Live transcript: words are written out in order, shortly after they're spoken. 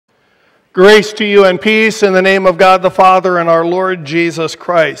Grace to you and peace in the name of God the Father and our Lord Jesus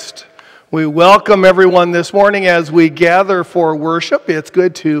Christ. We welcome everyone this morning as we gather for worship. It's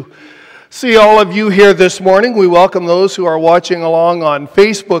good to see all of you here this morning. We welcome those who are watching along on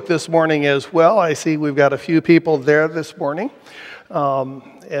Facebook this morning as well. I see we've got a few people there this morning.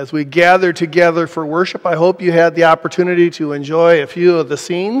 As we gather together for worship, I hope you had the opportunity to enjoy a few of the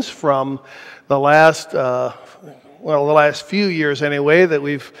scenes from the last few years anyway, that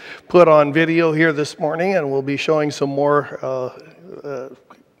we've put on video here this morning, and we'll be showing some more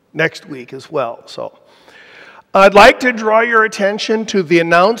next week as well. So I'd like to draw your attention to the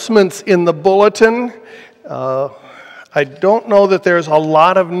announcements in the bulletin. I don't know that there's a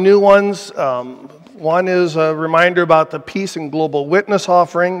lot of new ones. One is a reminder about the Peace and Global Witness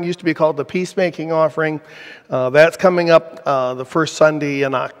offering. It used to be called the Peacemaking offering. That's coming up the first Sunday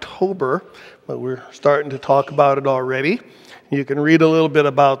in October. But we're starting to talk about it already. You can read a little bit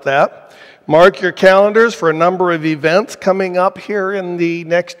about that. Mark your calendars for a number of events coming up here in the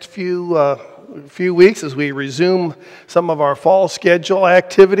next few weeks as we resume some of our fall schedule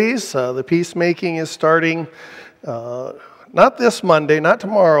activities. The Peacemaking is starting not this Monday, not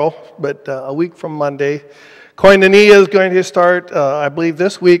tomorrow, but a week from Monday. Koinonia is going to start, I believe,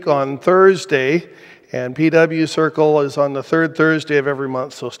 this week on Thursday. And PW Circle is on the third Thursday of every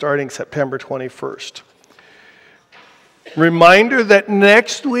month, so starting September 21st. Reminder that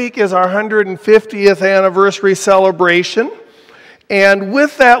next week is our 150th anniversary celebration. And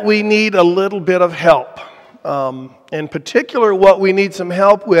with that, we need a little bit of help. In particular, what we need some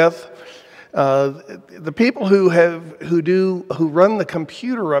help with, the people who run the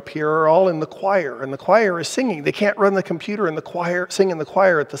computer up here are all in the choir, and the choir is singing. They can't run the computer and the choir, sing in the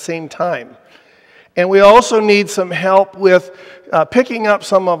choir at the same time. And we also need some help with picking up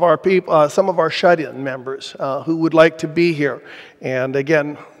some of our people, some of our shut-in members who would like to be here. And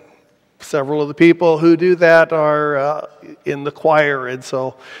again, several of the people who do that are in the choir, and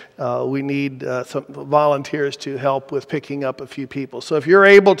so we need some volunteers to help with picking up a few people. So if you're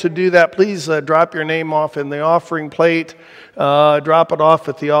able to do that, please drop your name off in the offering plate. Drop it off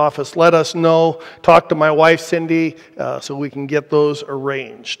at the office. Let us know. Talk to my wife, Cindy, so we can get those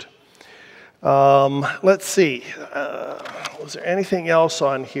arranged. Let's see, was there anything else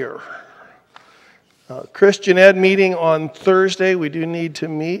on here? Christian Ed meeting on Thursday, we do need to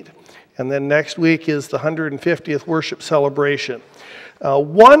meet. And then next week is the 150th worship celebration.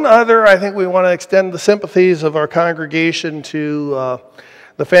 One other, I think we want to extend the sympathies of our congregation to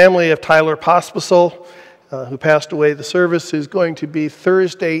the family of Tyler Pospisil, who passed away. The service is going to be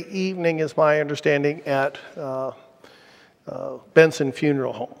Thursday evening, is my understanding, at Benson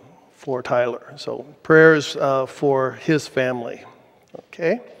Funeral Home for Tyler. So prayers for his family.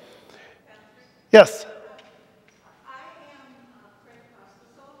 Okay? Yes? I am Craig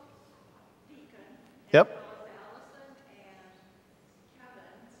Hospital, deacon. Yep. Allison and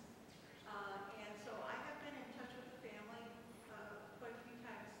Kevin. And so I have been in touch with the family quite a few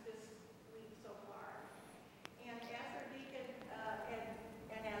times this week so far. And as their deacon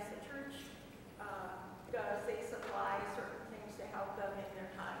and as the church does, they supply certain things to help them in their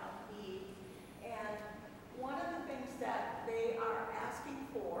time of need. And one of the things that they are asking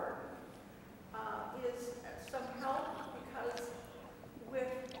for is some help, because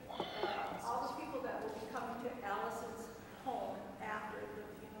with all the people that will be coming to Allison's home after the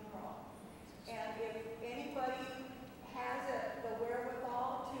funeral, and if anybody has the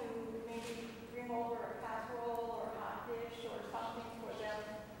wherewithal to maybe bring over a casserole or a hot dish or something for them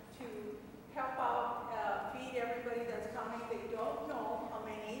to help out, feed everybody that's coming. They don't know how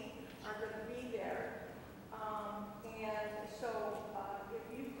many are going to be there. And so if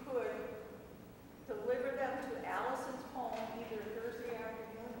you could deliver them to Allison's home either Thursday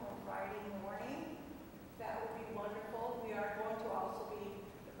afternoon or Friday morning, that would be wonderful. We are going to also be,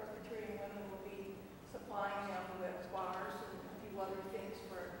 the Presbyterian women will be supplying them with bars and a few other things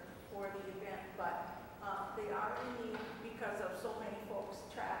for the event, but they are in need because of so many folks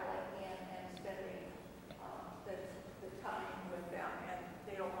traveling in and spending the time with them, and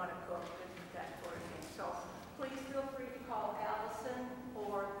they don't want to cook and that sort of thing. So please feel free to call Allison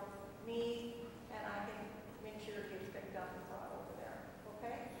or me, and I can make sure it gets picked up and brought over there,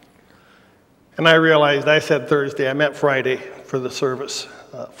 okay? And I realized I said Thursday, I meant Friday for the service,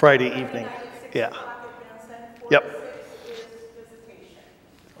 Friday evening. Yeah. Yep. Is visitation.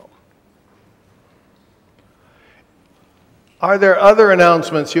 Are there other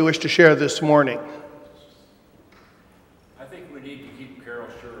announcements you wish to share this morning? I think we need to keep Carol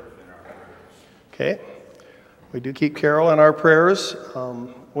Sheriff in our prayers. Okay. We do keep Carol in our prayers.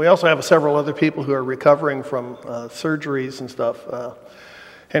 We also have several other people who are recovering from surgeries and stuff.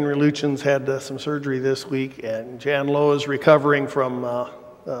 Henry Luchen's had some surgery this week, and Jan Lowe is recovering from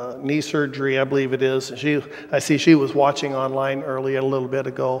knee surgery, I believe it is. I see she was watching online early a little bit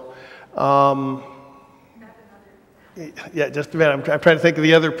ago. Yeah, just a minute. I'm trying to think of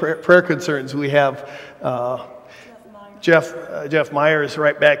the other prayer concerns we have. Jeff Myers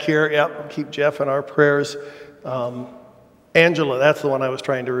right back here. Yep, keep Jeff in our prayers. Angela, that's the one I was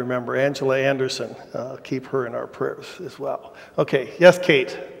trying to remember. Angela Anderson, keep her in our prayers as well. Okay, yes,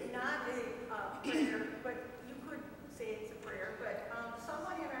 Kate. Not a prayer, but you could say it's a prayer, but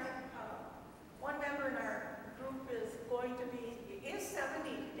someone in our, one member in our group is 70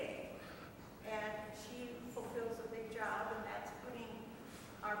 today, and she fulfills a big job, and that's putting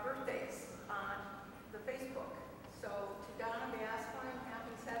our birthdays on the Facebook. So to Donna Bassman,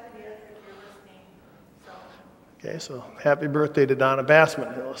 happy 70th if you're listening. Okay, so happy birthday to Donna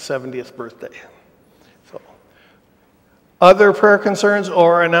Bassman, 70th birthday. So, other prayer concerns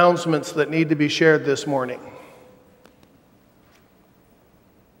or announcements that need to be shared this morning?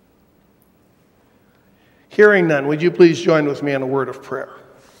 Hearing none, would you please join with me in a word of prayer?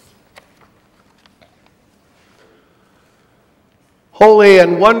 Holy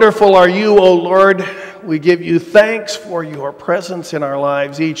and wonderful are you, O Lord. We give you thanks for your presence in our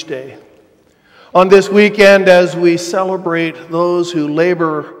lives each day. On this weekend, as we celebrate those who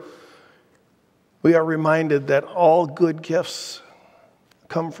labor, we are reminded that all good gifts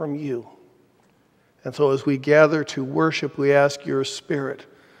come from you. And so as we gather to worship, we ask your Spirit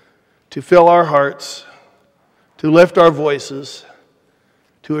to fill our hearts, to lift our voices,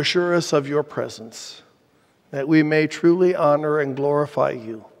 to assure us of your presence, that we may truly honor and glorify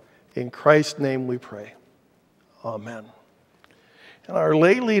you. In Christ's name we pray. Amen. And our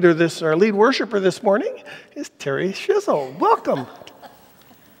lead worshiper this morning is Terry Shizzle. Welcome.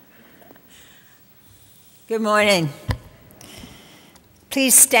 Good morning.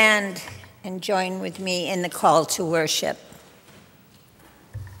 Please stand and join with me in the call to worship.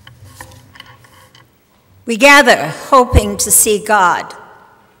 We gather hoping to see God.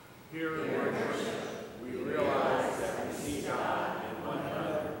 Here in worship, we realize that we see God in one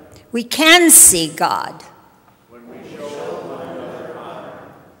another. We can see God When we show one another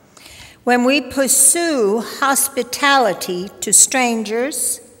honor. when we pursue hospitality to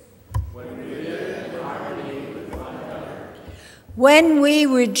strangers, When we live in harmony with one another. when we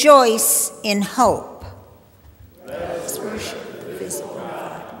rejoice in hope. Let's worship the visible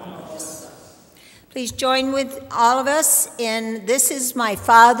God among us. Please join with all of us in This Is My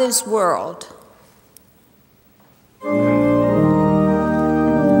Father's World. Thank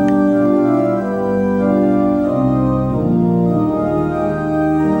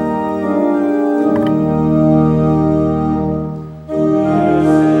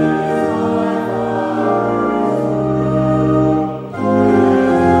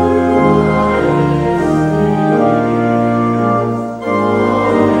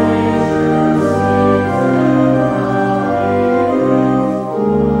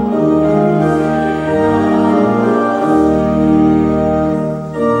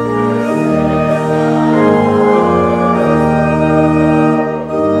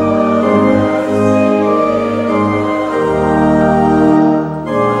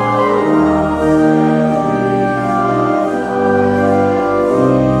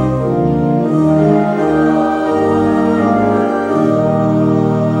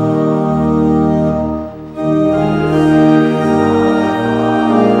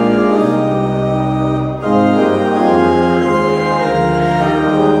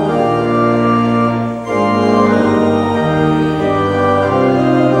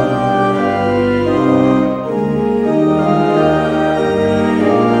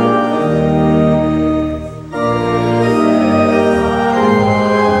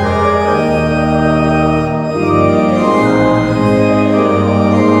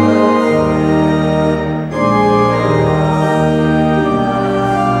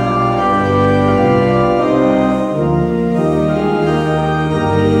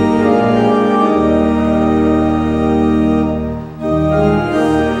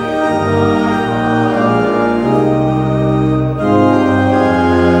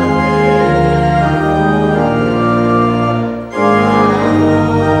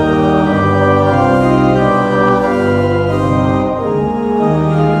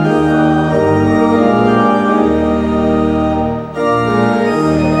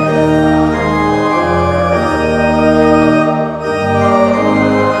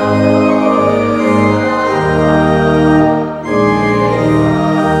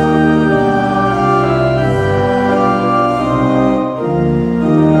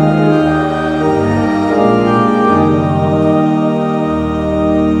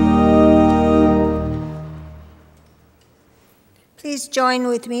Please join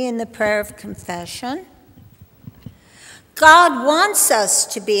with me in the prayer of confession. God wants us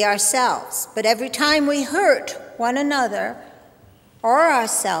to be ourselves, but every time we hurt one another or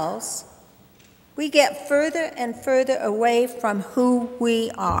ourselves, we get further and further away from who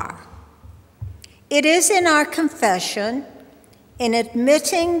we are. It is in our confession, in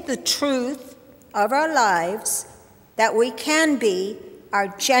admitting the truth of our lives, that we can be our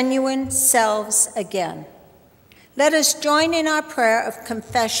genuine selves again. Let us join in our prayer of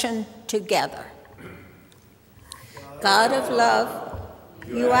confession together. God of love,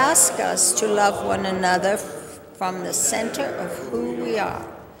 you ask us to love one another from the center of who we are.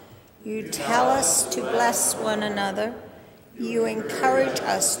 You tell us to bless one another. You encourage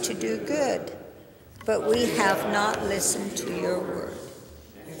us to do good, but we have not listened to your word.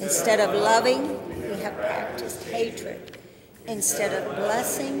 Instead of loving, we have practiced hatred. Instead of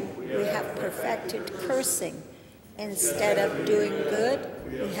blessing, we have perfected cursing. Instead of doing good,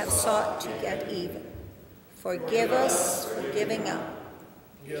 we have sought to get even. Forgive us for giving up.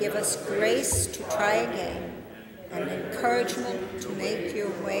 Give us grace to try again, and encouragement to make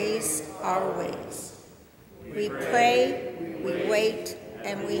your ways our ways. We pray, we wait,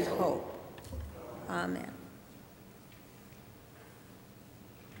 and we hope. Amen.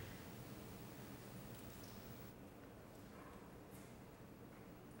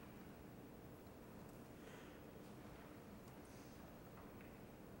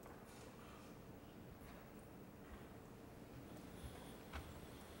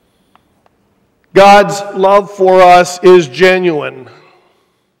 God's love for us is genuine.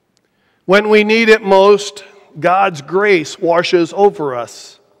 When we need it most, God's grace washes over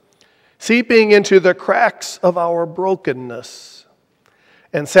us, seeping into the cracks of our brokenness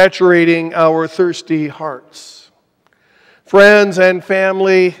and saturating our thirsty hearts. Friends and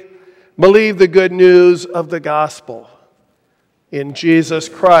family, believe the good news of the gospel. In Jesus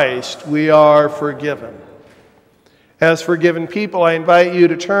Christ, we are forgiven. As forgiven people, I invite you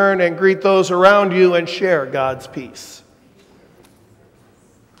to turn and greet those around you and share God's peace.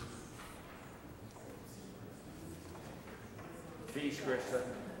 Peace, Krista.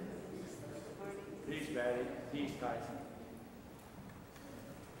 Peace, Patty. Peace, Tyson.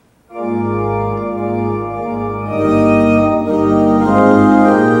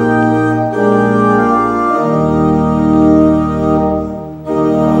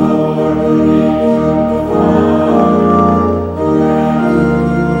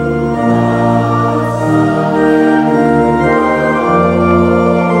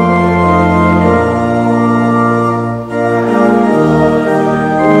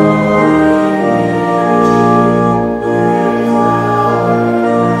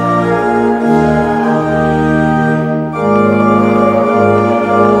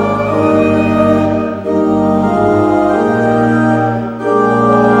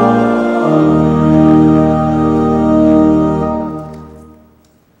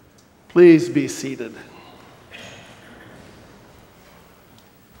 Please be seated.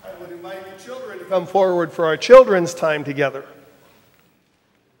 I would invite the children to come forward for our children's time together.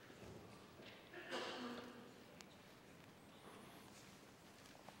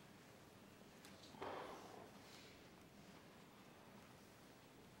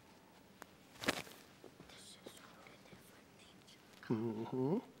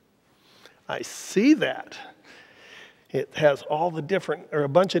 I see that. It has all the different, or a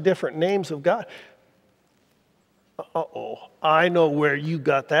bunch of different names of God. Uh-oh, I know where you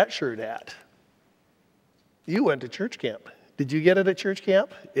got that shirt at. You went to church camp. Did you get it at church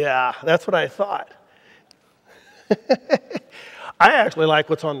camp? Yeah, that's what I thought. I actually like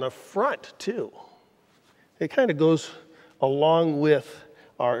what's on the front, too. It kind of goes along with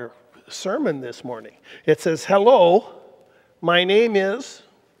our sermon this morning. It says, hello, my name is,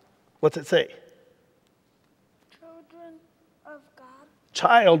 what's it say?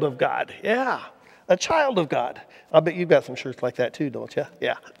 Child of God. Yeah, a child of God. I'll bet you've got some shirts like that too, don't you?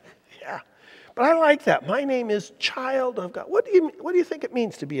 Yeah. Yeah. But I like that. My name is child of God. What do you think it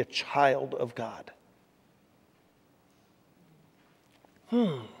means to be a child of God?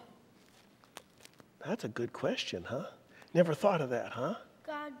 That's a good question, huh? Never thought of that, huh?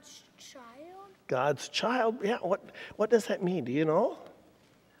 God's child? God's child. Yeah, what does that mean? Do you know?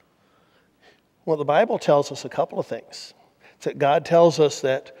 Well, the Bible tells us a couple of things. That God tells us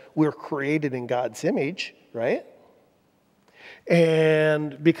that we're created in God's image, right?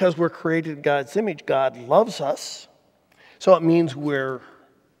 And because we're created in God's image, God loves us. So it means we're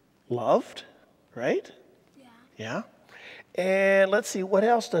loved, right? Yeah. Yeah. And let's see, what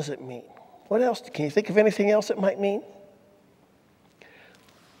else does it mean? What else? Can you think of anything else it might mean?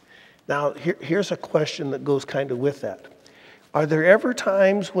 Now, here's a question that goes kind of with that. Are there ever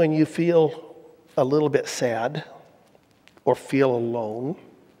times when you feel a little bit sad or feel alone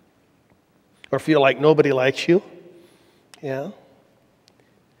or feel like nobody likes you? Yeah?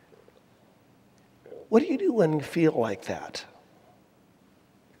 What do you do when you feel like that?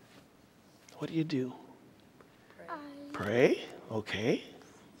 What do you do? Pray? Okay.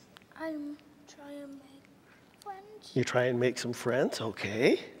 I'm trying to make friends. You try and make some friends?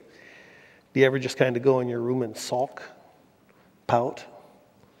 Okay. Do you ever just kind of go in your room and sulk? Pout?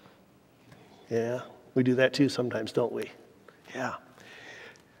 Yeah, we do that too sometimes, don't we? Yeah.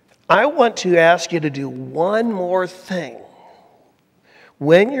 I want to ask you to do one more thing.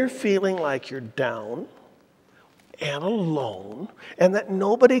 When you're feeling like you're down and alone and that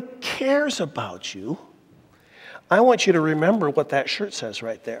nobody cares about you, I want you to remember what that shirt says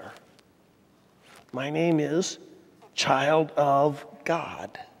right there. My name is Child of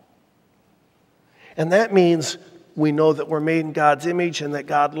God. And that means we know that we're made in God's image and that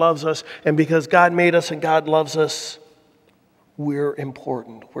God loves us. And because God made us and God loves us, we're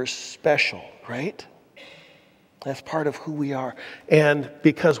important. We're special, right? That's part of who we are. And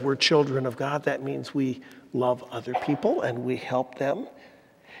because we're children of God, that means we love other people and we help them.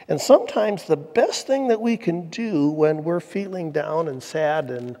 And sometimes the best thing that we can do when we're feeling down and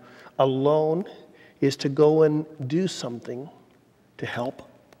sad and alone is to go and do something to help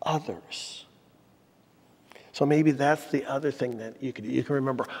others. So maybe that's the other thing that you can do. You can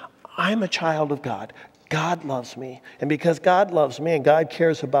remember, I'm a child of God. God loves me. And because God loves me and God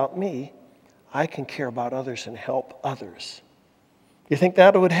cares about me, I can care about others and help others. You think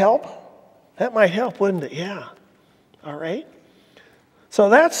that would help? That might help, wouldn't it? Yeah. All right. So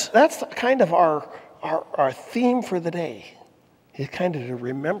that's kind of our theme for the day. Is kind of to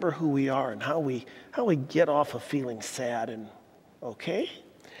remember who we are and how we get off of feeling sad and okay.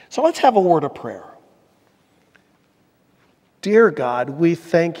 So let's have a word of prayer. Dear God, we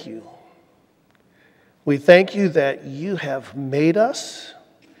thank you. We thank you that you have made us,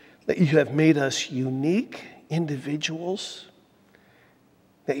 that you have made us unique individuals,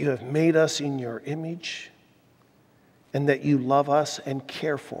 that you have made us in your image, and that you love us and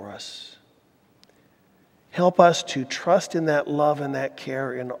care for us. Help us to trust in that love and that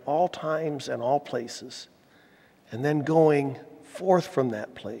care in all times and all places. And then going forth from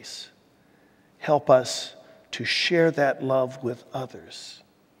that place, help us to share that love with others.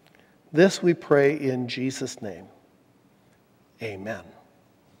 This we pray in Jesus' name. Amen.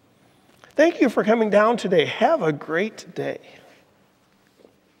 Thank you for coming down today. Have a great day.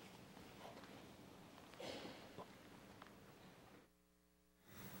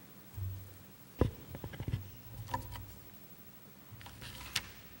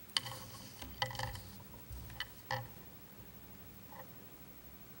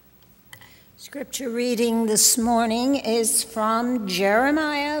 Scripture reading this morning is from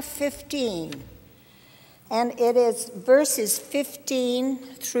Jeremiah 15, and it is verses 15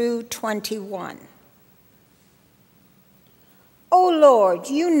 through 21. O Lord,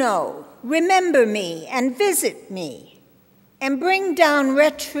 you know, remember me and visit me, and bring down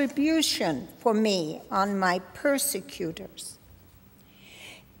retribution for me on my persecutors.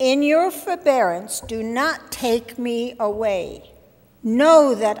 In your forbearance, do not take me away.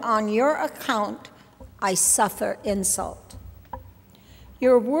 Know that on your account I suffer insult.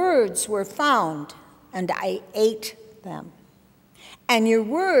 Your words were found, and I ate them. And your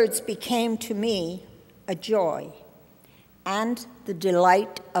words became to me a joy and the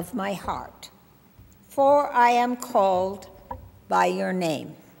delight of my heart. For I am called by your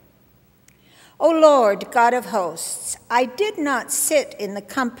name. O Lord, God of hosts, I did not sit in the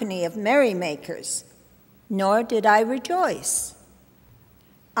company of merrymakers, nor did I rejoice.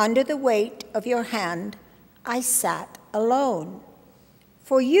 Under the weight of your hand, I sat alone,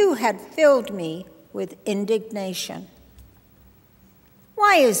 for you had filled me with indignation.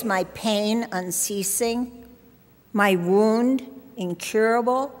 Why is my pain unceasing, my wound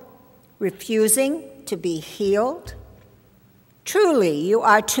incurable, refusing to be healed? Truly, you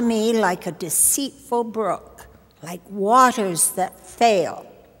are to me like a deceitful brook, like waters that fail.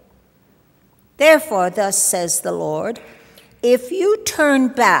 Therefore, thus says the Lord, if you turn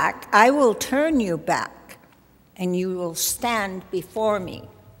back, I will turn you back, and you will stand before me.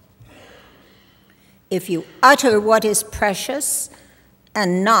 If you utter what is precious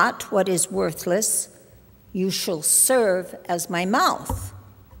and not what is worthless, you shall serve as my mouth.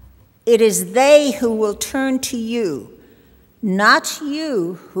 It is they who will turn to you, not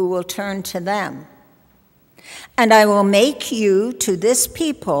you who will turn to them. And I will make you to this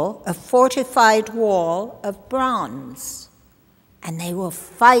people a fortified wall of bronze, and they will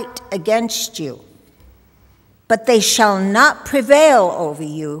fight against you, but they shall not prevail over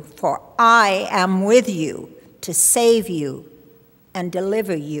you, for I am with you to save you and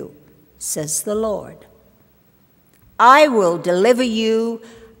deliver you, says the Lord. I will deliver you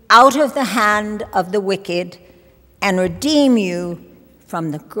out of the hand of the wicked and redeem you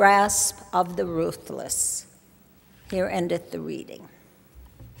from the grasp of the ruthless. Here endeth the reading.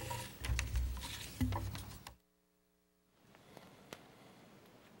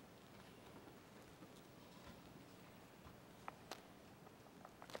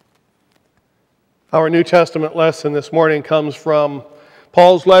 Our New Testament lesson this morning comes from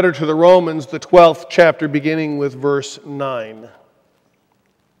Paul's letter to the Romans, the 12th chapter, beginning with verse 9.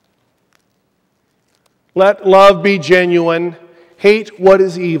 Let love be genuine, hate what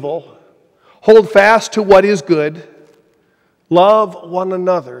is evil, hold fast to what is good, love one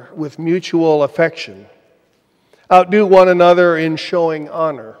another with mutual affection, outdo one another in showing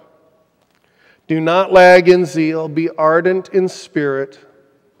honor. Do not lag in zeal, be ardent in spirit,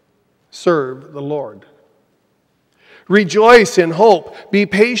 serve the Lord. Rejoice in hope, be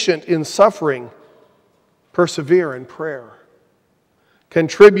patient in suffering, persevere in prayer.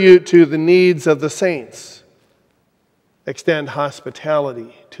 Contribute to the needs of the saints. Extend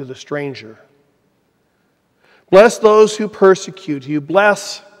hospitality to the stranger. Bless those who persecute you.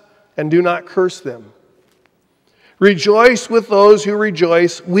 Bless and do not curse them. Rejoice with those who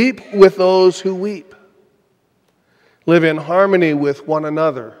rejoice. Weep with those who weep. Live in harmony with one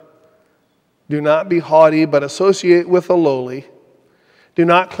another. Do not be haughty, but associate with the lowly. Do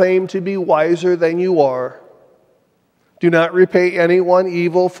not claim to be wiser than you are. Do not repay anyone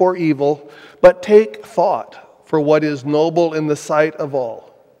evil for evil, but take thought for what is noble in the sight of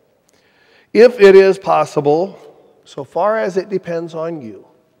all. If it is possible, so far as it depends on you,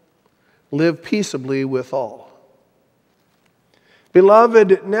 live peaceably with all.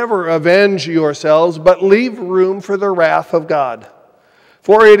 Beloved, never avenge yourselves, but leave room for the wrath of God.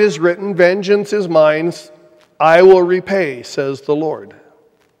 For it is written, vengeance is mine, I will repay, says the Lord.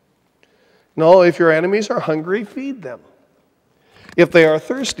 No, if your enemies are hungry, feed them. If they are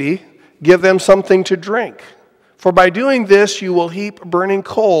thirsty, give them something to drink. For by doing this, you will heap burning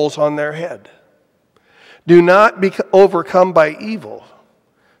coals on their head. Do not be overcome by evil,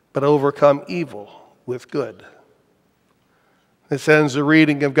 but overcome evil with good. This ends the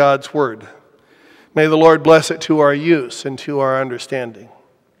reading of God's word. May the Lord bless it to our use and to our understanding.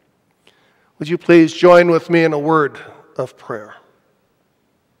 Would you please join with me in a word of prayer?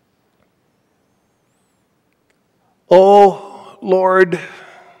 Oh, Lord,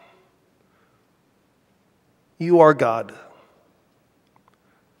 you are God,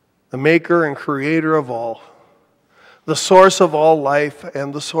 the maker and creator of all, the source of all life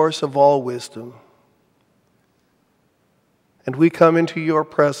and the source of all wisdom. And we come into your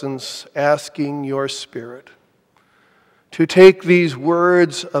presence asking your Spirit to take these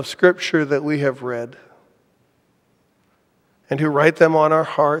words of Scripture that we have read and to write them on our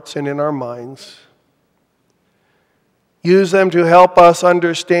hearts and in our minds. Use them to help us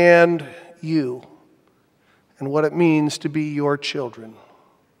understand you and what it means to be your children.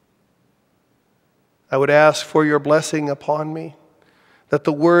 I would ask for your blessing upon me, that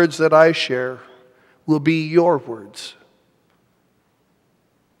the words that I share will be your words.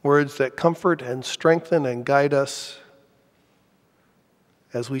 Words that comfort and strengthen and guide us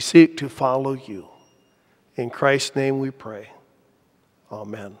as we seek to follow you. In Christ's name we pray.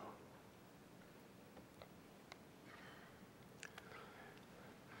 Amen.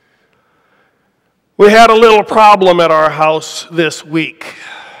 We had a little problem at our house this week.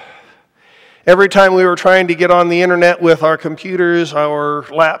 Every time we were trying to get on the internet with our computers, our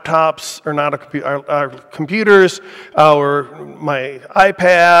laptops, or not a computer, our computers, my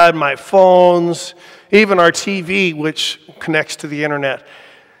iPad, my phones, even our TV, which connects to the internet,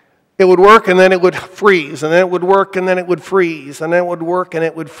 it would work and then it would freeze, and then it would work and then it would freeze, and then it would work and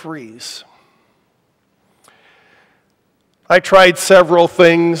it would freeze. I tried several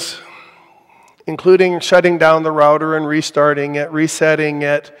things, including shutting down the router and restarting it, resetting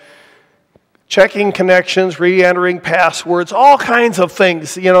it, checking connections, re-entering passwords, all kinds of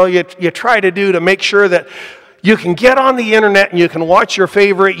things, you try to do to make sure that you can get on the internet and you can watch your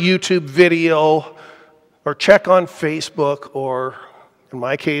favorite YouTube video or check on Facebook, or in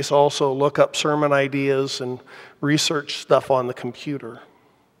my case also look up sermon ideas and research stuff on the computer.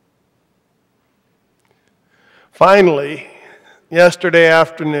 Finally, yesterday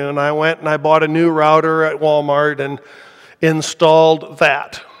afternoon, I went and I bought a new router at Walmart and installed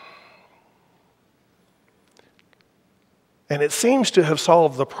that. And it seems to have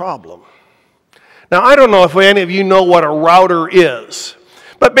solved the problem. Now, I don't know if any of you know what a router is,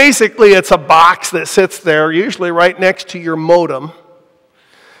 But basically, it's a box that sits there, usually right next to your modem.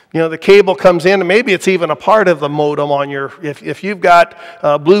 You know, the cable comes in, and maybe it's even a part of the modem on your, if you've got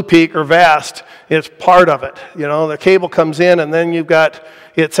Blue Peak or Vast, it's part of it. You know, the cable comes in, and then you've got,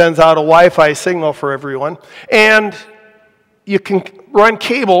 it sends out a Wi-Fi signal for everyone. And you can run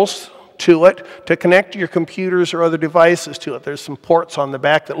cables to it to connect your computers or other devices to it. There's some ports on the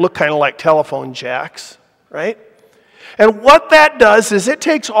back that look kind of like telephone jacks, right? And what that does is it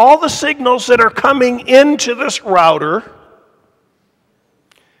takes all the signals that are coming into this router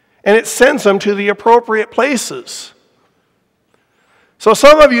and it sends them to the appropriate places. So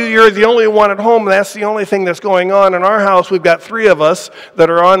some of you, you're the only one at home. That's the only thing that's going on. In our house, we've got 3 of us that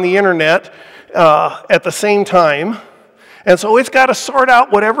are on the internet at the same time. And so it's got to sort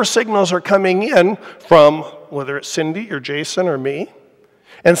out whatever signals are coming in from, whether it's Cindy or Jason or me,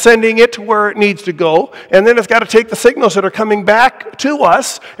 and sending it to where it needs to go. And then it's got to take the signals that are coming back to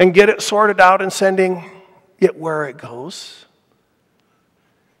us and get it sorted out and sending it where it goes.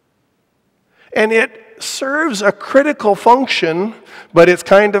 And it serves a critical function, but it's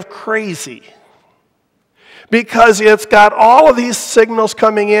kind of crazy. Because it's got all of these signals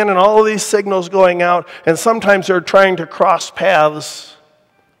coming in and all of these signals going out, and sometimes they're trying to cross paths.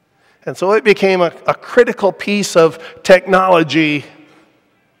 And so it became a critical piece of technology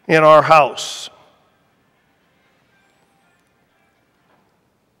in our house.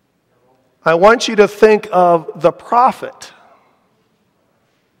 I want you to think of the prophet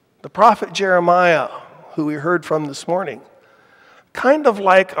Jeremiah, who we heard from this morning, kind of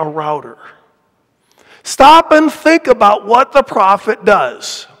like a router. Stop and think about what the prophet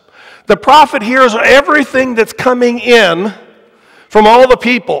does. The prophet hears everything that's coming in from all the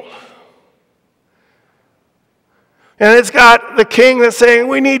people. And it's got the king that's saying,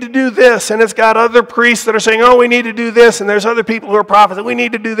 we need to do this. And it's got other priests that are saying, oh, we need to do this. And there's other people who are prophets that we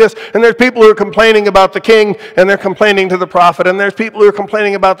need to do this. And there's people who are complaining about the king, and they're complaining to the prophet. And there's people who are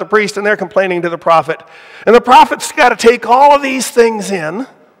complaining about the priest, and they're complaining to the prophet. And the prophet's got to take all of these things in.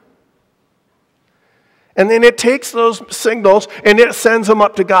 And then it takes those signals and it sends them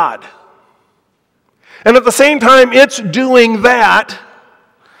up to God. And at the same time it's doing that,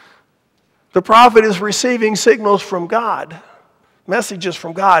 the prophet is receiving signals from God, messages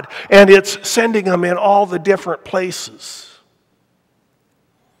from God, and it's sending them in all the different places.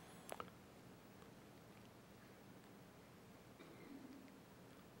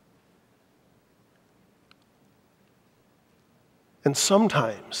 And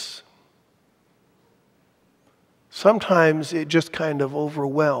sometimes it just kind of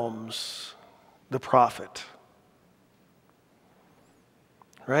overwhelms the prophet.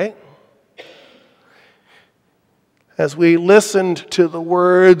 Right? As we listened to the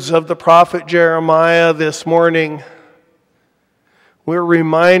words of the prophet Jeremiah this morning, we're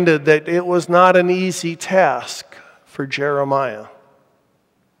reminded that it was not an easy task for Jeremiah.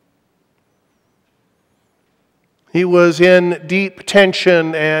 He was in deep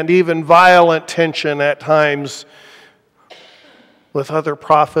tension and even violent tension at times with other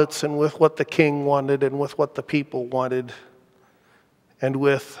prophets and with what the king wanted and with what the people wanted and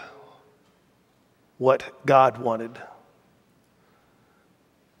with what God wanted.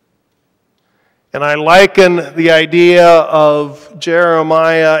 And I liken the idea of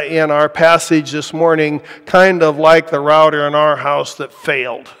Jeremiah in our passage this morning kind of like the router in our house that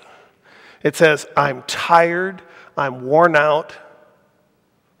failed. It says, I'm tired, I'm worn out,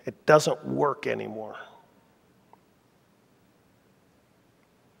 it doesn't work anymore.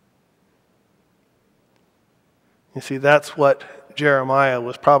 You see, that's what Jeremiah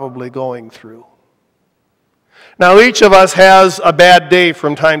was probably going through. Now, each of us has a bad day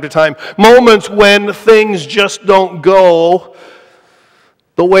from time to time. Moments when things just don't go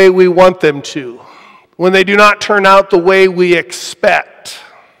the way we want them to. When they do not turn out the way we expect.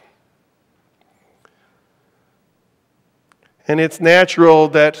 And it's natural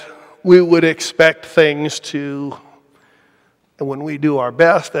that we would expect things to, and when we do our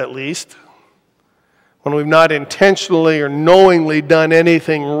best at least, when we've not intentionally or knowingly done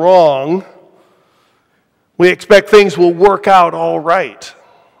anything wrong, we expect things will work out all right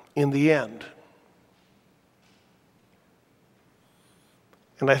in the end.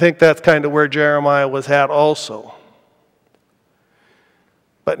 And I think that's kind of where Jeremiah was at also.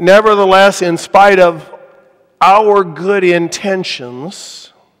 But nevertheless, in spite of our good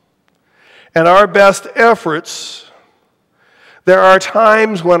intentions and our best efforts, there are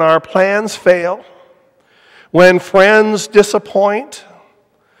times when our plans fail, when friends disappoint,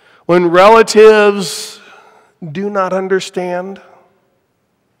 when relatives do not understand,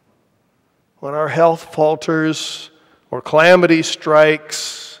 when our health falters, or calamity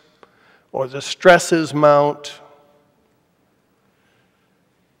strikes, or the stresses mount.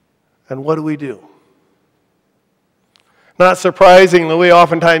 And what do? Not surprisingly, we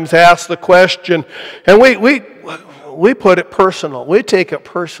oftentimes ask the question, and we put it personal. We take it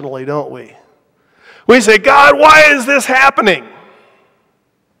personally, don't we? We say, God, why is this happening?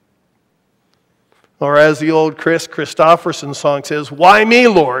 Or as the old Chris Christopherson song says, why me,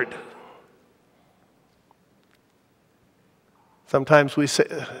 Lord? Sometimes we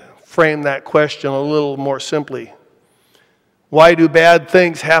frame that question a little more simply. Why do bad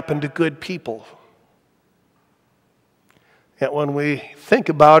things happen to good people? Yet when we think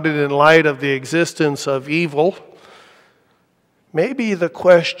about it in light of the existence of evil, maybe the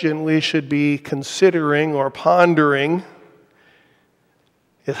question we should be considering or pondering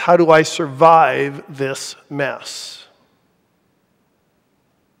is, how do I survive this mess?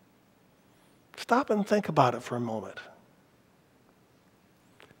 Stop and think about it for a moment.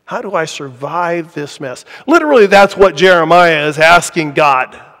 How do I survive this mess? Literally, that's what Jeremiah is asking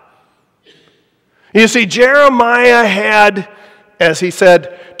God. You see, Jeremiah had, as he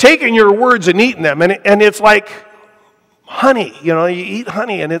said, taken your words and eaten them. And it's like honey. You know, you eat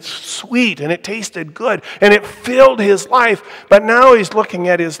honey and it's sweet and it tasted good. And it filled his life. But now he's looking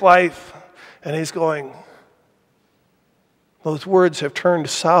at his life and he's going, those words have turned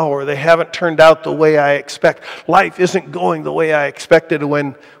sour. They haven't turned out the way I expect. Life isn't going the way I expected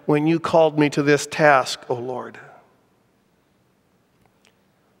when you called me to this task, oh Lord.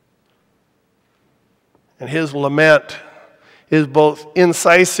 And his lament is both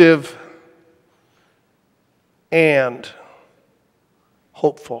incisive and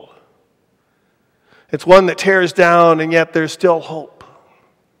hopeful. It's one that tears down, and yet there's still hope.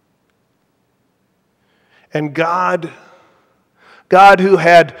 And God who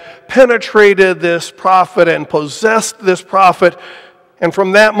had penetrated this prophet and possessed this prophet, and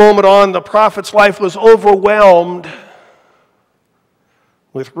from that moment on, the prophet's life was overwhelmed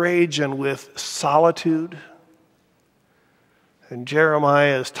with rage and with solitude. And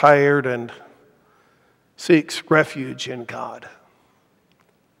Jeremiah is tired and seeks refuge in God.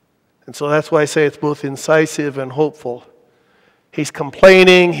 And so that's why I say it's both incisive and hopeful. He's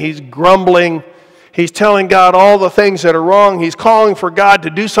complaining, he's grumbling, he's telling God all the things that are wrong. He's calling for God to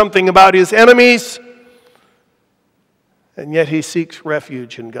do something about his enemies. And yet he seeks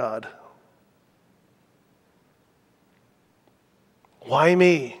refuge in God. Why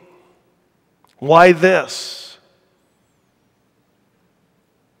me? Why this?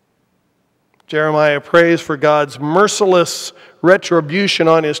 Jeremiah prays for God's merciless retribution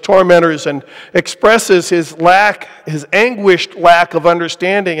on his tormentors and expresses his anguished lack of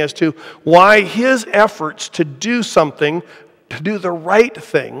understanding as to why his efforts to do something, to do the right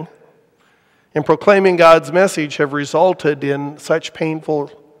thing, in proclaiming God's message have resulted in such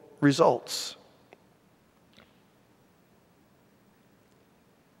painful results.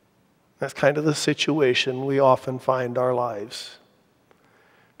 That's kind of the situation we often find our lives.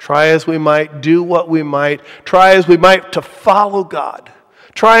 Try as we might, do what we might, try as we might to follow God,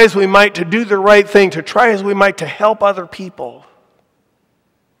 try as we might to do the right thing, to try as we might to help other people.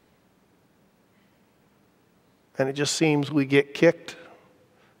 And it just seems we get kicked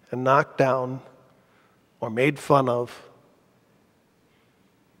and knocked down or made fun of.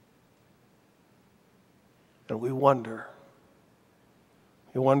 And we wonder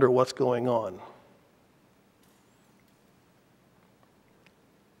what's going on.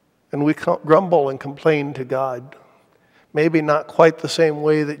 And we grumble and complain to God. Maybe not quite the same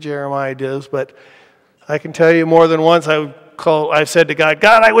way that Jeremiah does, but I can tell you more than once I've said to God,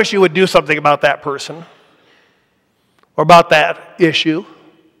 God, I wish you would do something about that person or about that issue.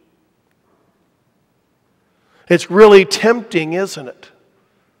 It's really tempting, isn't it?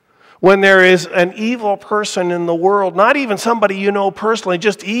 When there is an evil person in the world, not even somebody you know personally,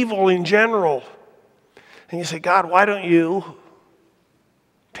 just evil in general. And you say, God, why don't you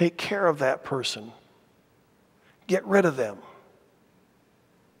take care of that person? Get rid of them.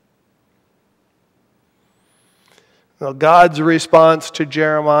 Now, God's response to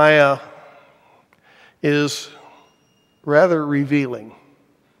Jeremiah is rather revealing.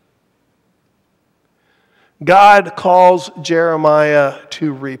 God calls Jeremiah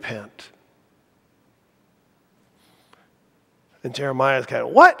to repent. And Jeremiah's kind of,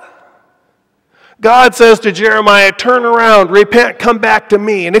 what? God says to Jeremiah, turn around, repent, come back to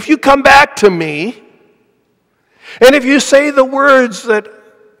me. And if you come back to me, and if you say the words that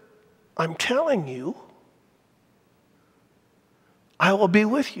I'm telling you, I will be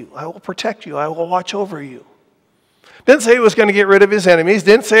with you. I will protect you. I will watch over you. Didn't say it was going to get rid of his enemies.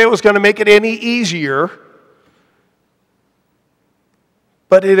 Didn't say it was going to make it any easier.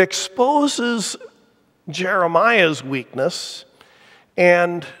 But it exposes Jeremiah's weakness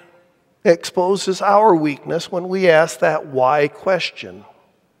and exposes our weakness when we ask that why question.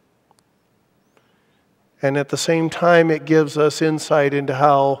 And at the same time, it gives us insight into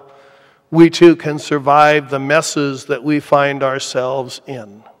how we too can survive the messes that we find ourselves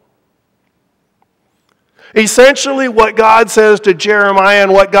in. Essentially, what God says to Jeremiah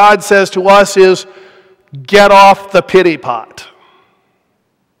and what God says to us is, get off the pity pot.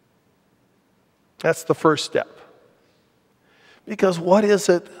 That's the first step. Because what is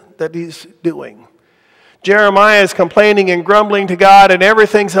it that he's doing? Jeremiah is complaining and grumbling to God, and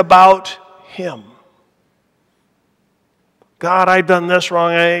everything's about him. God, I've done this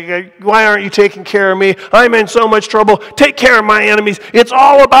wrong. Why aren't you taking care of me? I'm in so much trouble. Take care of my enemies. It's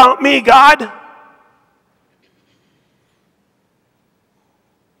all about me, God.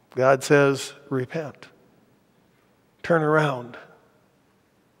 God says, repent. Turn around.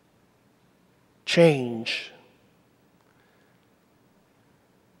 Change.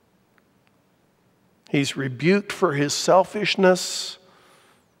 He's rebuked for his selfishness,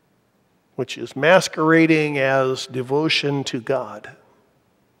 which is masquerading as devotion to God.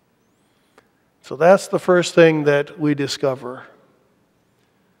 So that's the first thing that we discover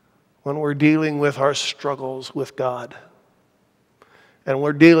when we're dealing with our struggles with God. And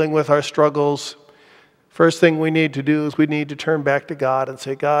we're dealing with our struggles, first thing we need to do is we need to turn back to God and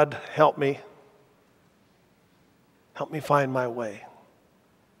say, God, help me. Help me find my way.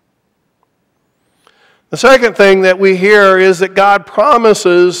 The second thing that we hear is that God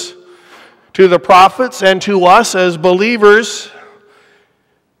promises to the prophets and to us as believers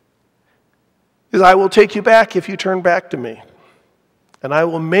is, I will take you back if you turn back to me. And I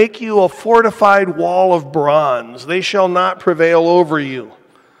will make you a fortified wall of bronze. They shall not prevail over you.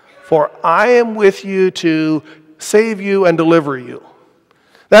 For I am with you to save you and deliver you.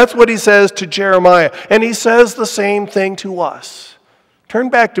 That's what he says to Jeremiah. And he says the same thing to us. Turn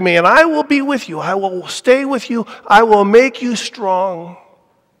back to me and I will be with you. I will stay with you. I will make you strong.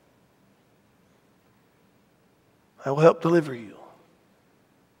 I will help deliver you.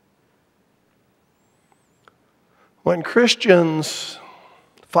 When Christians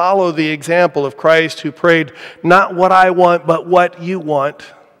follow the example of Christ who prayed, not what I want, but what you want,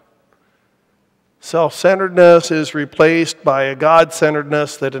 self-centeredness is replaced by a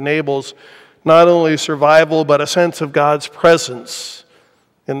God-centeredness that enables not only survival, but a sense of God's presence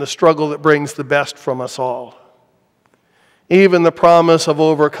in the struggle that brings the best from us all. Even the promise of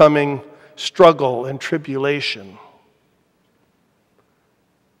overcoming struggle and tribulation.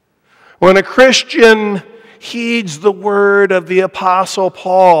 When a Christian heeds the word of the Apostle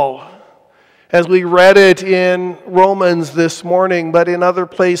Paul, as we read it in Romans this morning, but in other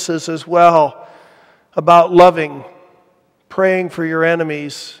places as well, about loving, praying for your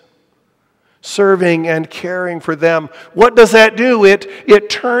enemies, serving and caring for them. What does that do? It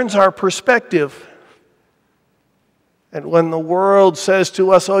turns our perspective. And when the world says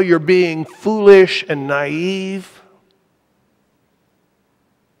to us, oh, you're being foolish and naive,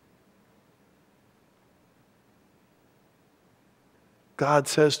 God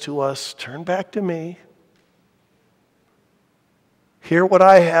says to us, turn back to me. Hear what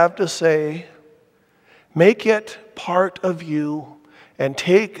I have to say. Make it part of you and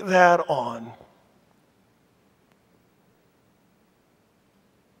take that on.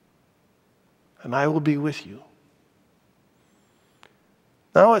 And I will be with you.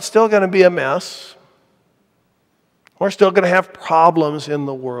 Now, it's still going to be a mess. We're still going to have problems in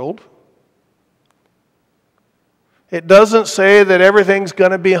the world. It doesn't say that everything's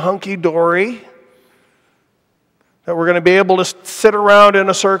going to be hunky-dory, that we're going to be able to sit around in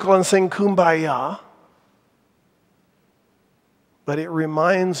a circle and sing Kumbaya. But it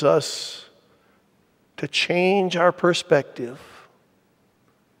reminds us to change our perspective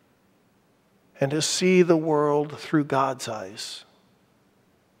and to see the world through God's eyes.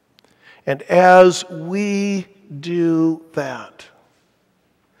 And as we do that,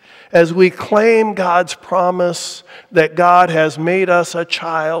 as we claim God's promise that God has made us a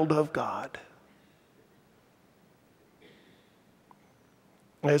child of God,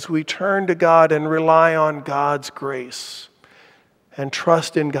 as we turn to God and rely on God's grace and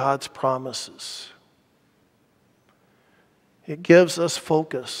trust in God's promises, it gives us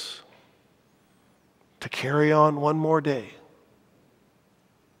focus to carry on one more day.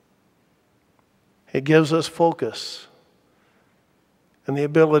 It gives us focus and the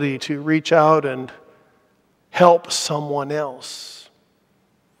ability to reach out and help someone else,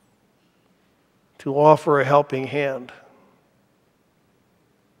 to offer a helping hand,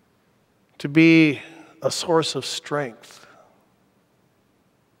 to be a source of strength.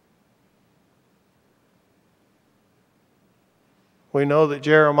 We know that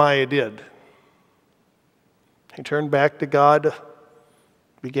Jeremiah did. He turned back to God,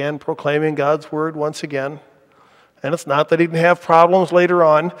 began proclaiming God's word once again. And it's not that he didn't have problems later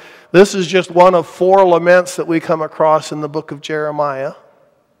on. This is just one of 4 laments that we come across in the book of Jeremiah.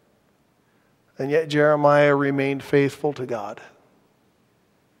 And yet Jeremiah remained faithful to God.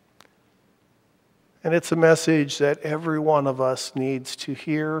 And it's a message that every one of us needs to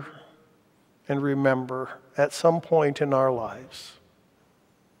hear and remember at some point in our lives.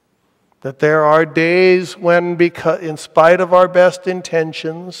 That there are days when, in spite of our best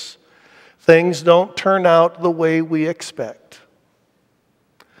intentions, things don't turn out the way we expect.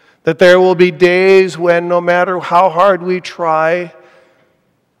 That there will be days when no matter how hard we try,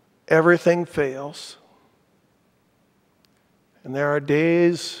 everything fails. And there are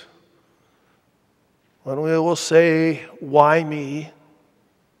days when we will say, "Why me?"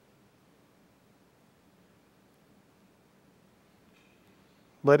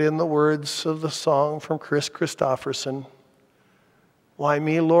 But in the words of the song from Chris Christopherson, "Why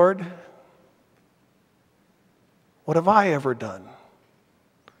me, Lord? What have I ever done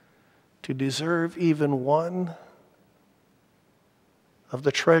to deserve even one of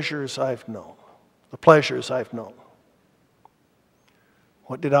the treasures I've known, the pleasures I've known?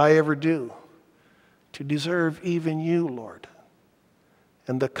 What did I ever do to deserve even you, Lord,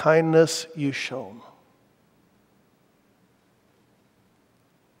 and the kindness you've shown?"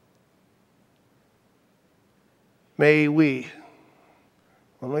 May we,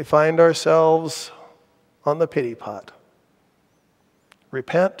 when we find ourselves on the pity pot,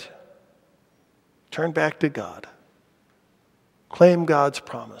 repent, turn back to God, claim God's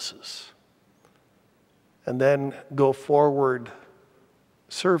promises, and then go forward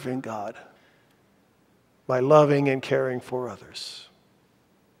serving God by loving and caring for others.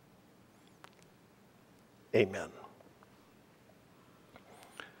 Amen.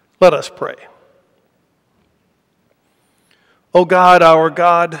 Let us pray. O God, our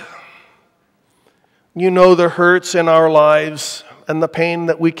God, you know the hurts in our lives and the pain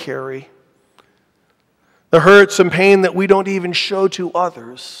that we carry, the hurts and pain that we don't even show to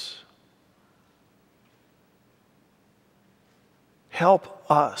others. Help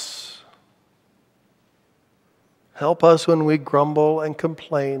us. Help us when we grumble and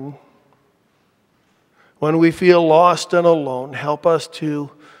complain. When we feel lost and alone, help us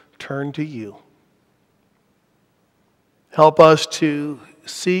to turn to you. Help us to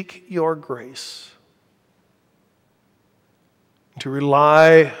seek your grace, to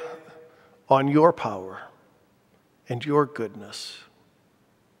rely on your power and your goodness,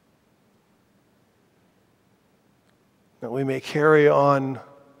 that we may carry on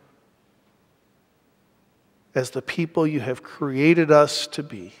as the people you have created us to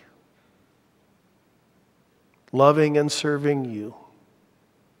be, loving and serving you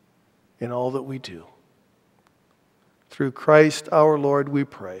in all that we do. Through Christ our Lord we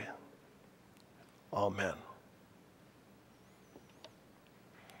pray. Amen.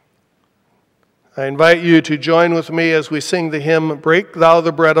 I invite you to join with me as we sing the hymn, "Break Thou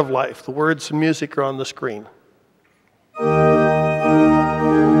the Bread of Life." The words and music are on the screen.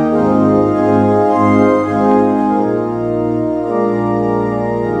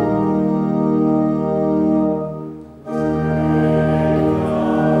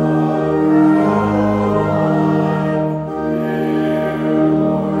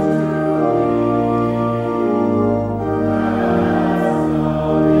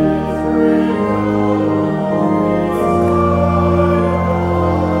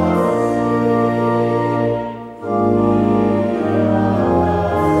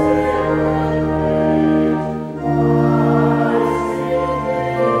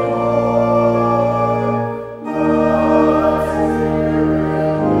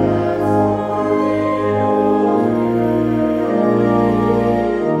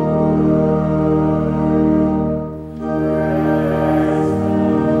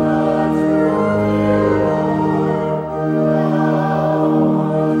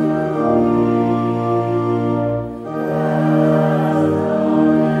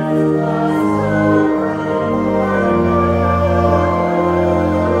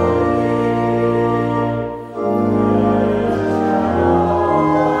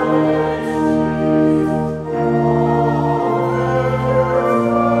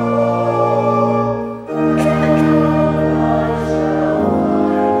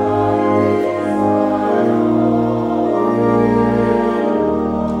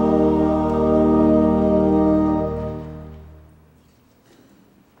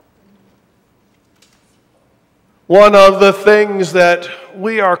 One of the things that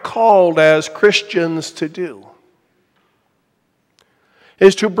we are called as Christians to do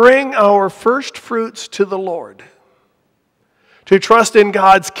is to bring our first fruits to the Lord, to trust in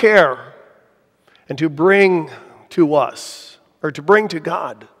God's care, and to bring to us, or to bring to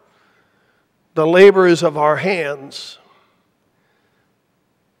God, the labors of our hands.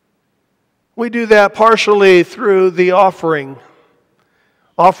 We do that partially through the offering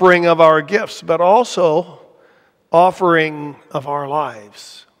of our gifts, but also offering of our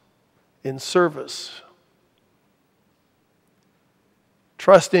lives in service,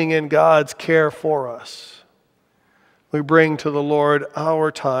 trusting in God's care for us. We bring to the Lord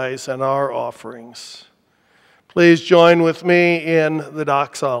our tithes and our offerings. Please join with me in the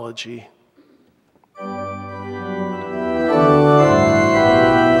doxology.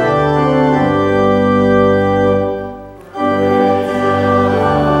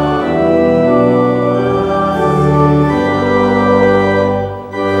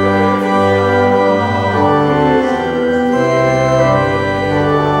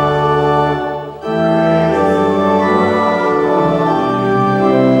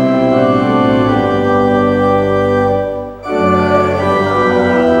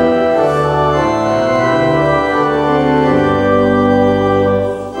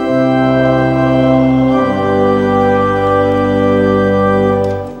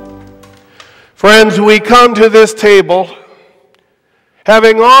 Friends, we come to this table,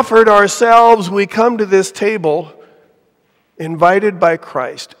 having offered ourselves, we come to this table invited by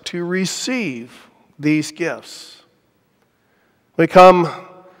Christ to receive these gifts. We come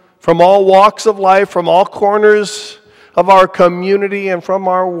from all walks of life, from all corners of our community and from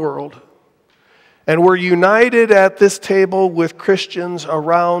our world. And we're united at this table with Christians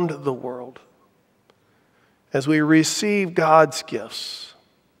around the world as we receive God's gifts.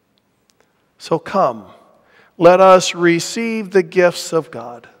 So come, let us receive the gifts of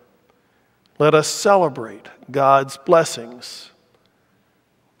God. Let us celebrate God's blessings.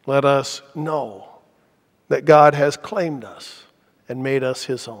 Let us know that God has claimed us and made us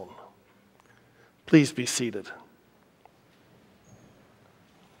his own. Please be seated.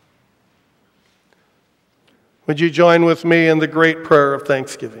 Would you join with me in the great prayer of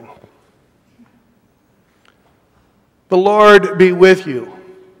thanksgiving? The Lord be with you.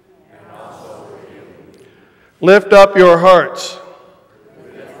 Lift up your hearts.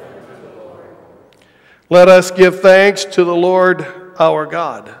 Let us give thanks to the Lord our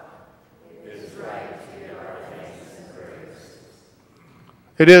God.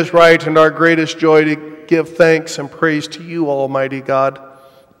 It is right and our greatest joy to give thanks and praise to you, Almighty God.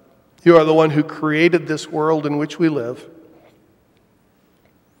 You are the one who created this world in which we live.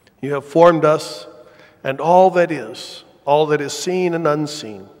 You have formed us and all that is seen and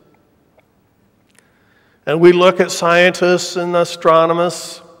unseen. And we look at scientists and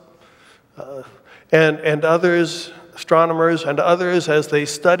astronomers and others, astronomers and others, as they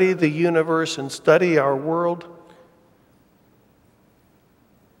study the universe and study our world.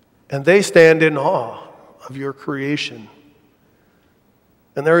 And they stand in awe of your creation.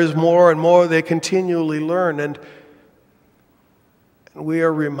 And there is more and more they continually learn. And we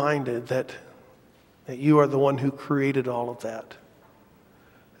are reminded that you are the one who created all of that.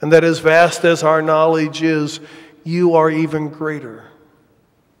 And that as vast as our knowledge is, you are even greater.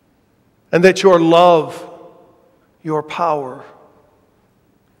 And that your love, your power,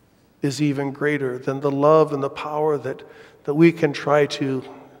 is even greater than the love and the power that we can try to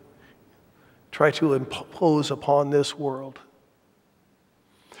impose upon this world.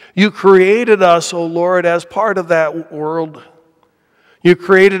 You created us, O Lord, as part of that world. You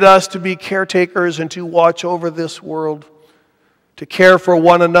created us to be caretakers and to watch over this world, to care for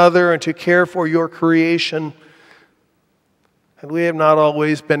one another and to care for your creation. And we have not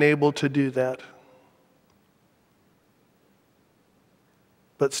always been able to do that.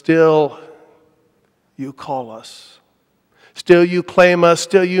 But still, you call us. Still, you claim us.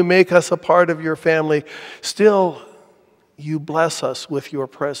 Still, you make us a part of your family. Still, you bless us with your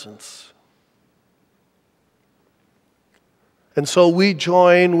presence. And so we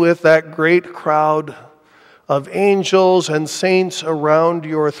join with that great crowd of angels and saints around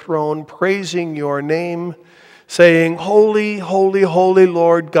your throne, praising your name, saying, Holy, holy, holy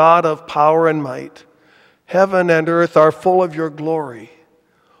Lord, God of power and might. Heaven and earth are full of your glory.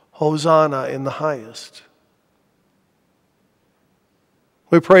 Hosanna in the highest.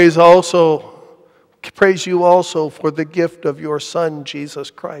 We praise you also for the gift of your Son,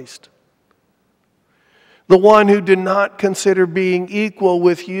 Jesus Christ. The one who did not consider being equal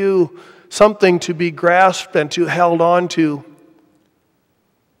with you something to be grasped and to held on to,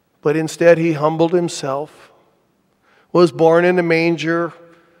 but instead he humbled himself, was born in a manger,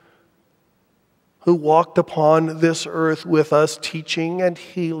 who walked upon this earth with us, teaching and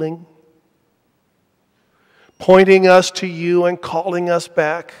healing, pointing us to you and calling us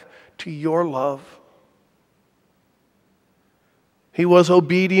back to your love. He was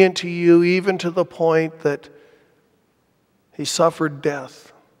obedient to you even to the point that he suffered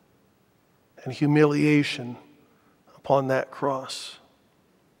death and humiliation upon that cross.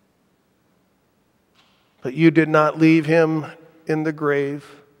 But you did not leave him in the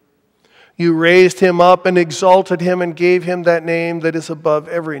grave. You raised him up and exalted him and gave him that name that is above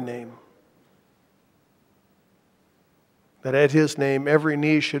every name. That at his name every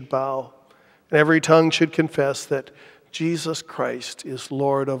knee should bow and every tongue should confess that Jesus Christ is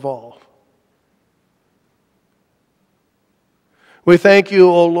Lord of all. We thank you,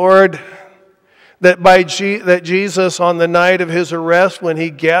 O Lord, that Jesus, on the night of his arrest, when he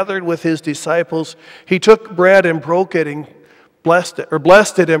gathered with his disciples, he took bread and broke it and blessed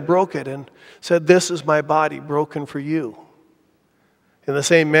it and broke it and said, "This is my body broken for you." In the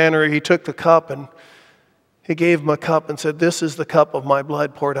same manner, he took the cup and he gave him a cup and said, "This is the cup of my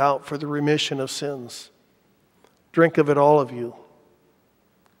blood poured out for the remission of sins. Drink of it, all of you."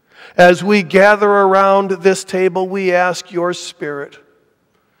 As we gather around this table, we ask your Spirit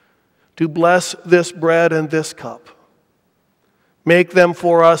to bless this bread and this cup. Make them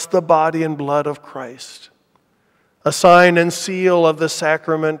for us the body and blood of Christ, a sign and seal of the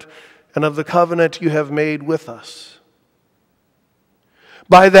sacrament and of the covenant you have made with us.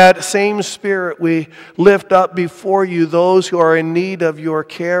 By that same Spirit, we lift up before you those who are in need of your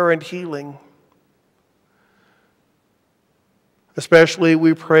care and healing. Especially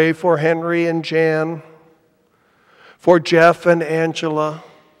we pray for Henry and Jan, for Jeff and Angela.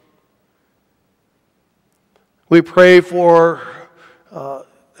 We pray for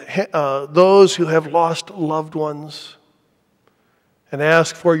those who have lost loved ones and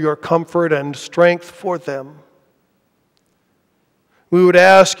ask for your comfort and strength for them. We would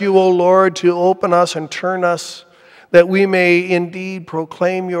ask you, O Lord, to open us and turn us that we may indeed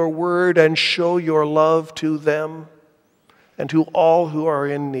proclaim your word and show your love to them and to all who are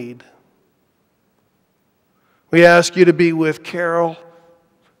in need. We ask you to be with Carol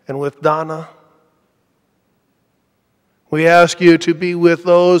and with Donna. We ask you to be with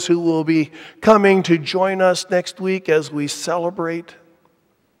those who will be coming to join us next week as we celebrate.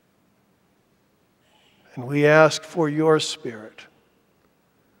 And we ask for your Spirit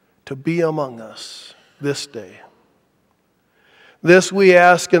to be among us this day. This we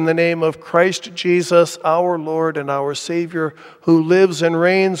ask in the name of Christ Jesus, our Lord and our Savior, who lives and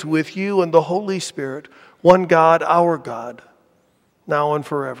reigns with you and the Holy Spirit, one God, our God, now and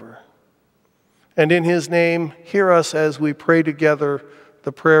forever. And in his name, hear us as we pray together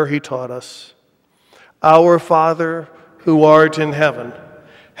the prayer he taught us. Our Father, who art in heaven,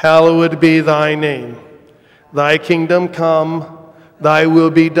 hallowed be thy name. Thy kingdom come, thy will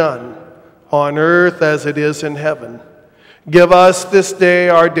be done, on earth as it is in heaven. Give us this day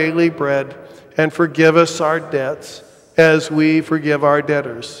our daily bread, and forgive us our debts, as we forgive our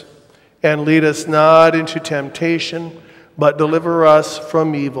debtors. And lead us not into temptation, but deliver us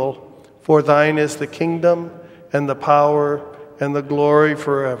from evil. For thine is the kingdom, and the power, and the glory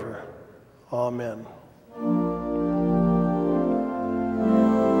forever. Amen.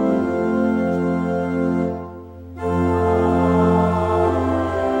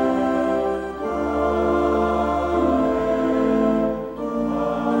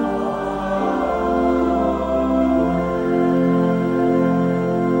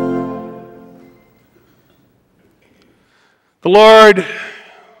 The Lord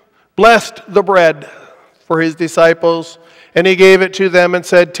blessed the bread for his disciples, and he gave it to them and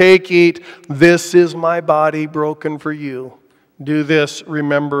said, "Take, eat, this is my body broken for you. Do this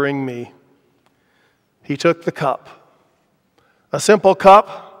remembering me." He took the cup, a simple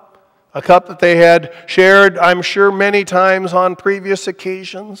cup, a cup that they had shared, I'm sure, many times on previous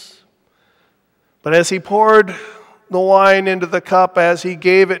occasions. But as he poured the wine into the cup, as he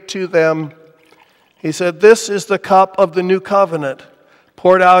gave it to them, he said, "This is the cup of the new covenant,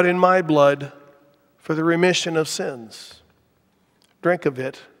 poured out in my blood for the remission of sins. Drink of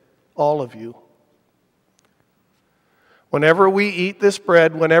it, all of you." Whenever we eat this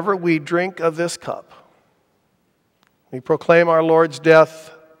bread, whenever we drink of this cup, we proclaim our Lord's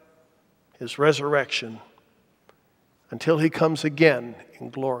death, his resurrection, until he comes again in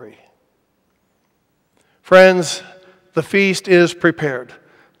glory. Friends, the feast is prepared.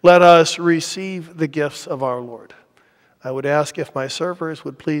 Let us receive the gifts of our Lord. I would ask if my servers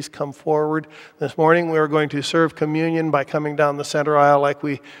would please come forward. This morning we are going to serve communion by coming down the center aisle like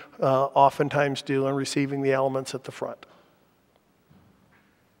we oftentimes do and receiving the elements at the front.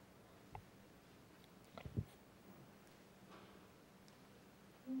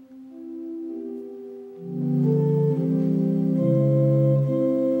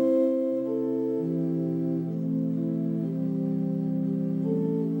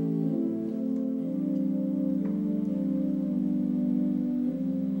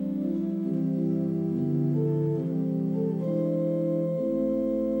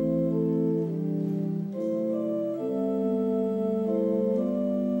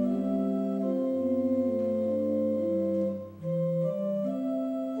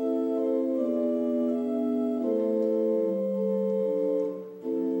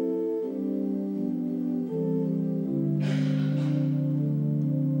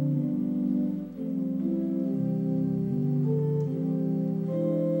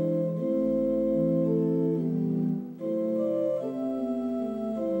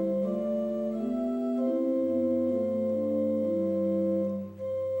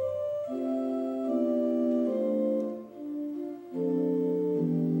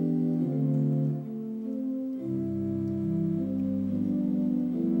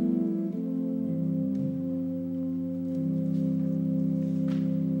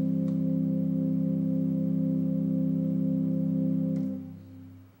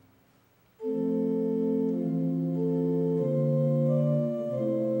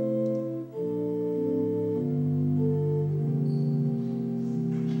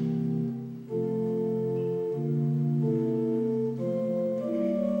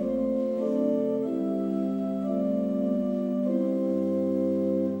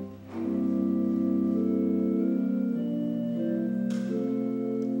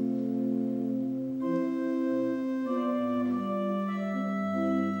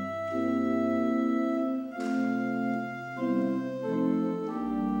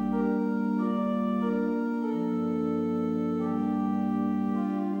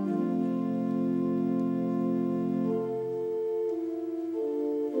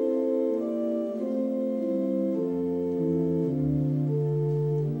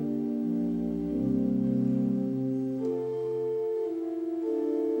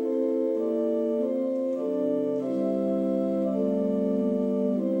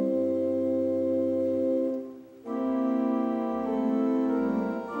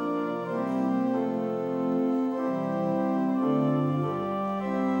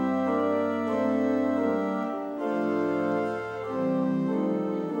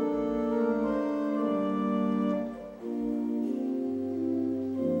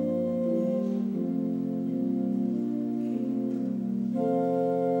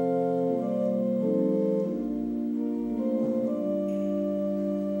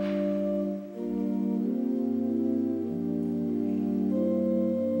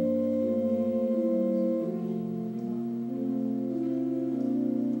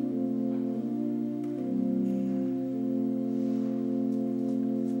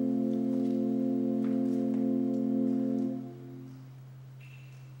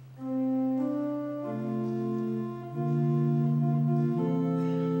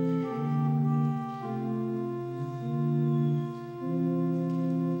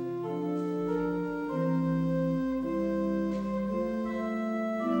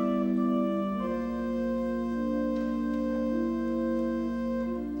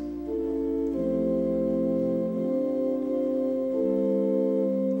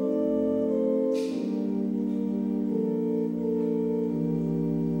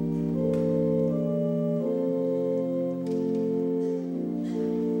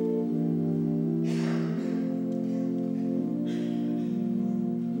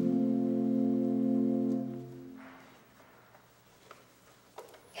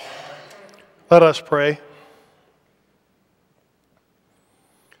 Let us pray.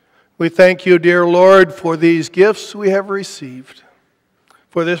 We thank you, dear Lord, for these gifts we have received,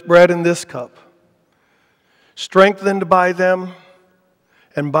 for this bread and this cup. Strengthened by them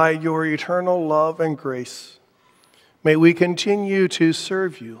and by your eternal love and grace, may we continue to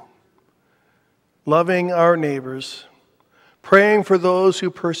serve you, loving our neighbors, praying for those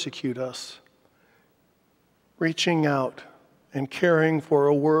who persecute us, reaching out and caring for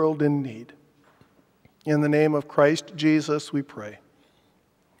a world in need. In the name of Christ Jesus, we pray.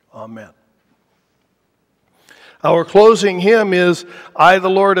 Amen. Our closing hymn is "I, the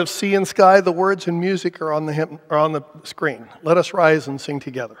Lord of Sea and Sky." The words and music are on the screen. Let us rise and sing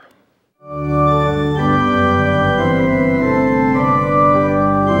together. Amen.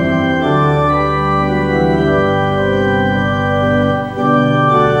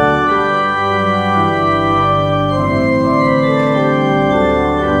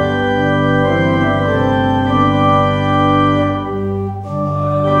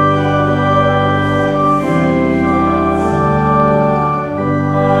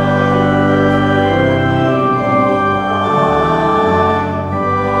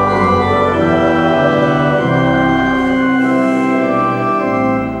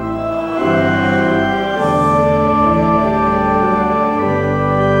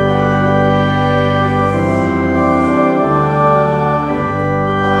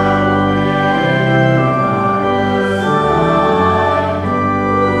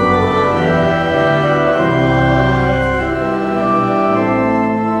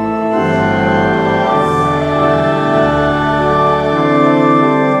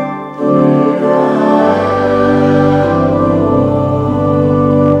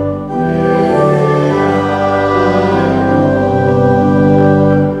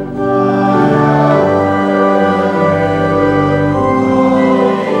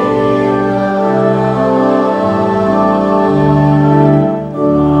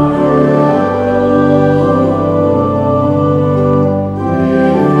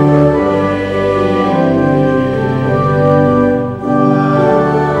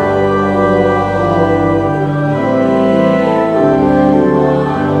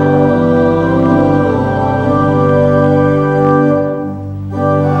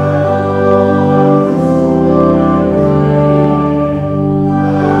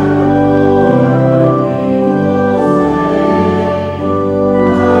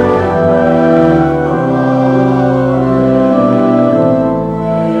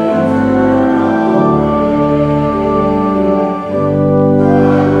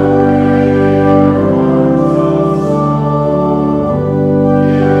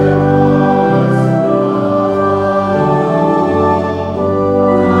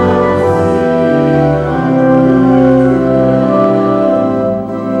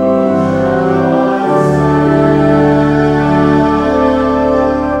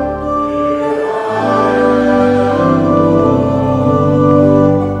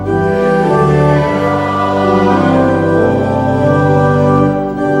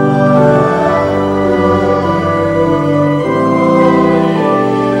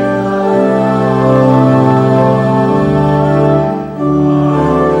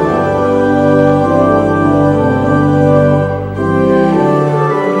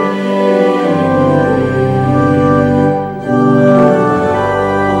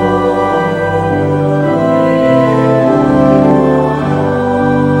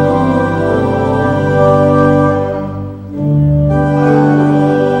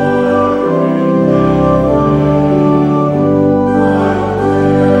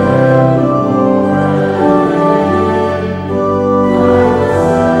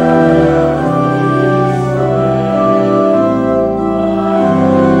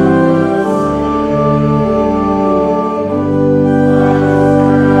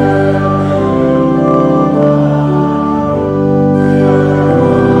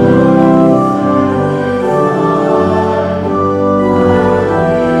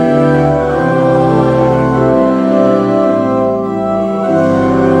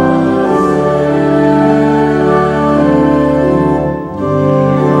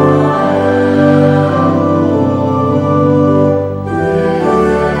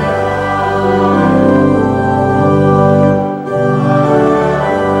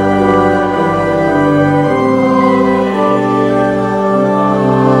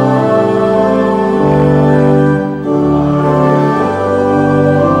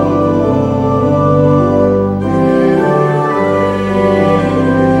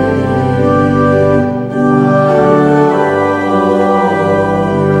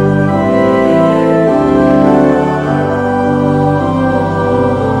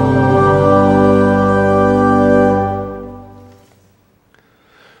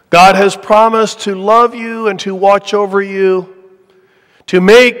 God has promised to love you and to watch over you, to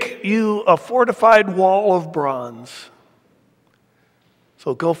make you a fortified wall of bronze.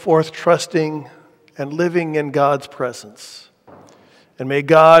 So go forth trusting and living in God's presence. And may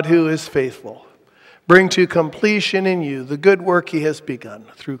God, who is faithful, bring to completion in you the good work he has begun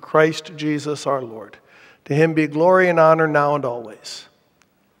through Christ Jesus our Lord. To him be glory and honor now and always.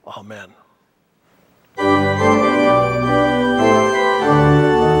 Amen.